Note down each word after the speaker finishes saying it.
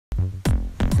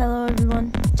Hello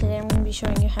everyone, today I'm going to be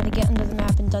showing you how to get under the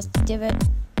map in Dusty Divot.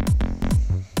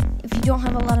 If you don't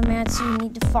have a lot of mats, you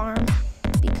need to farm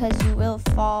because you will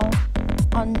fall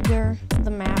under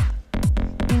the map.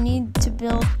 You need to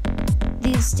build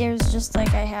these stairs just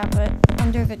like I have it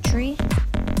under the tree,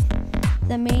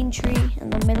 the main tree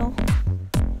in the middle.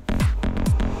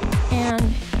 And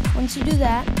once you do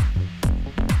that,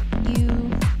 you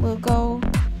will go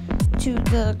to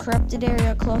the corrupted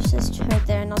area closest right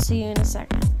there, and I'll see you in a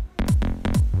second.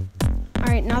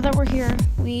 Alright, now that we're here,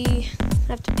 we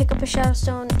have to pick up a shadow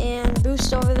stone and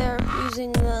boost over there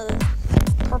using the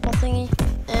purple thingy.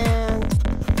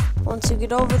 And once you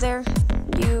get over there,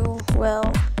 you will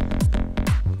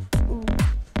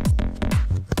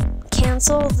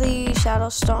cancel the shadow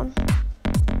stone.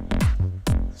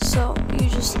 So you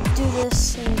just do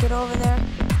this and get over there.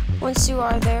 Once you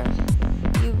are there,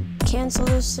 you cancel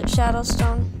this shadow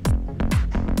stone,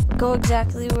 go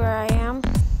exactly where I am,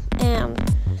 and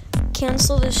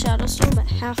cancel this shadow stone, but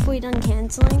halfway done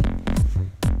canceling,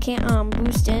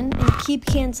 boost in and keep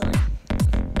canceling.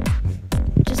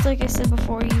 Just like I said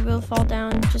before, you will fall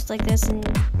down just like this and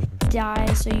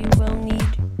die, so you will need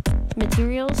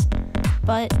materials,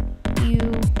 but you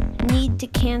need to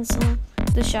cancel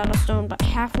the shadow stone, but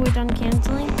halfway done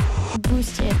canceling,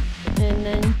 boost it, and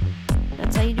then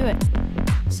that's how you do it.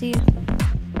 See ya.